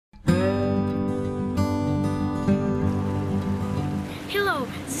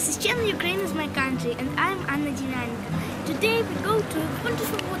channel Ukraine is my country, and I'm Anna Dinanenko. Today we go to a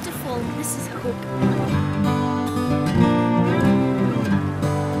wonderful waterfall. This is Hooke.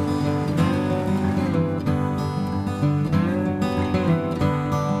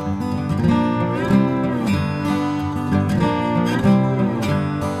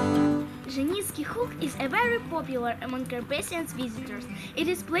 Zhenetskyi Huk is a very popular among Carpathians visitors. It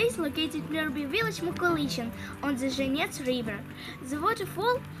is a place located nearby village Mykulychyn on the Zhenet river. The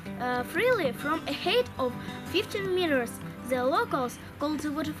waterfall freely from a height of 15 meters. The locals call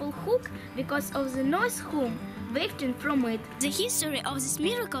the waterfall Hooke because of the noise hum wafting from it. The history of this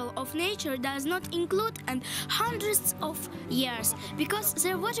miracle of nature does not include hundreds of years, because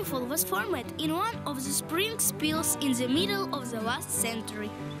the waterfall was formed in one of the spring spills in the middle of the last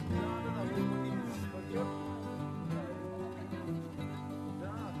century.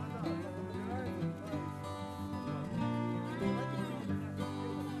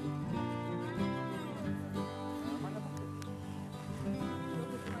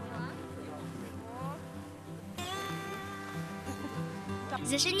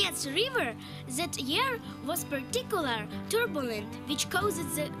 The Zhenet river that year was particularly turbulent, which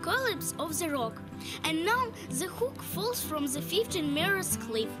caused the collapse of the rock. And now the Hooke falls from the 15 meters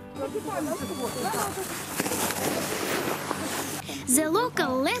cliff. The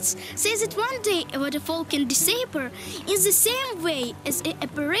local lads say that one day a waterfall can disappear in the same way as it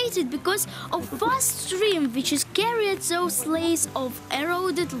apparated because of fast stream which is carried through slates of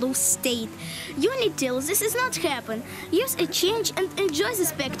eroded loose state. Until this is not happen, use a change and enjoy the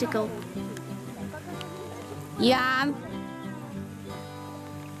spectacle. Yeah.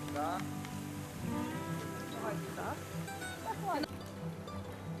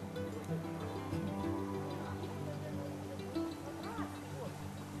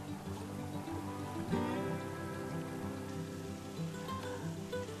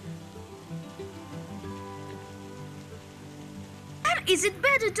 Is it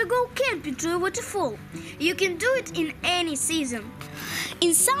better to go camping to a waterfall? You can do it in any season.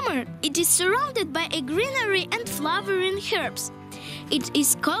 In summer, it is surrounded by a greenery and flowering herbs. It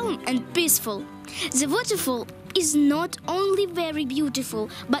is calm and peaceful. The waterfall is not only very beautiful,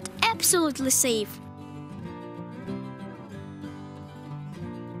 but absolutely safe.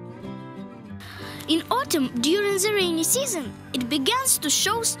 In autumn, during the rainy season, it begins to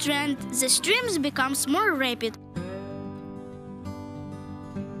show strength. The streams becomes more rapid.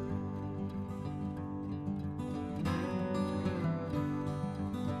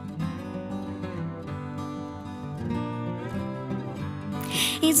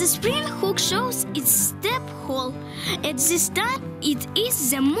 In the spring, Hooke shows its step hole. At this time, it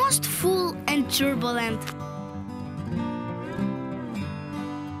is the most full and turbulent.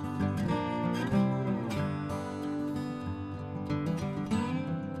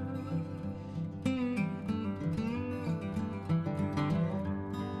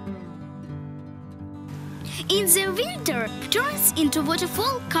 In the winter, it turns into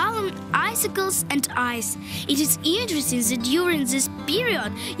waterfall, calm, icicles and ice. It is interesting that during this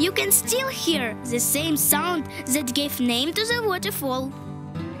period you can still hear the same sound that gave name to the waterfall.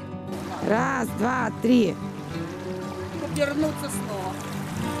 Раз, два, три. Вернуться снова.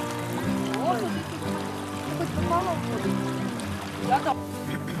 Вот хоть попало в воду. Я там.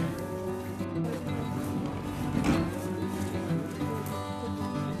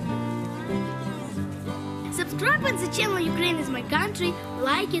 Subscribe to the channel Ukraine is my country,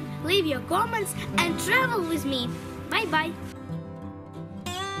 like it, leave your comments and travel with me. Bye bye!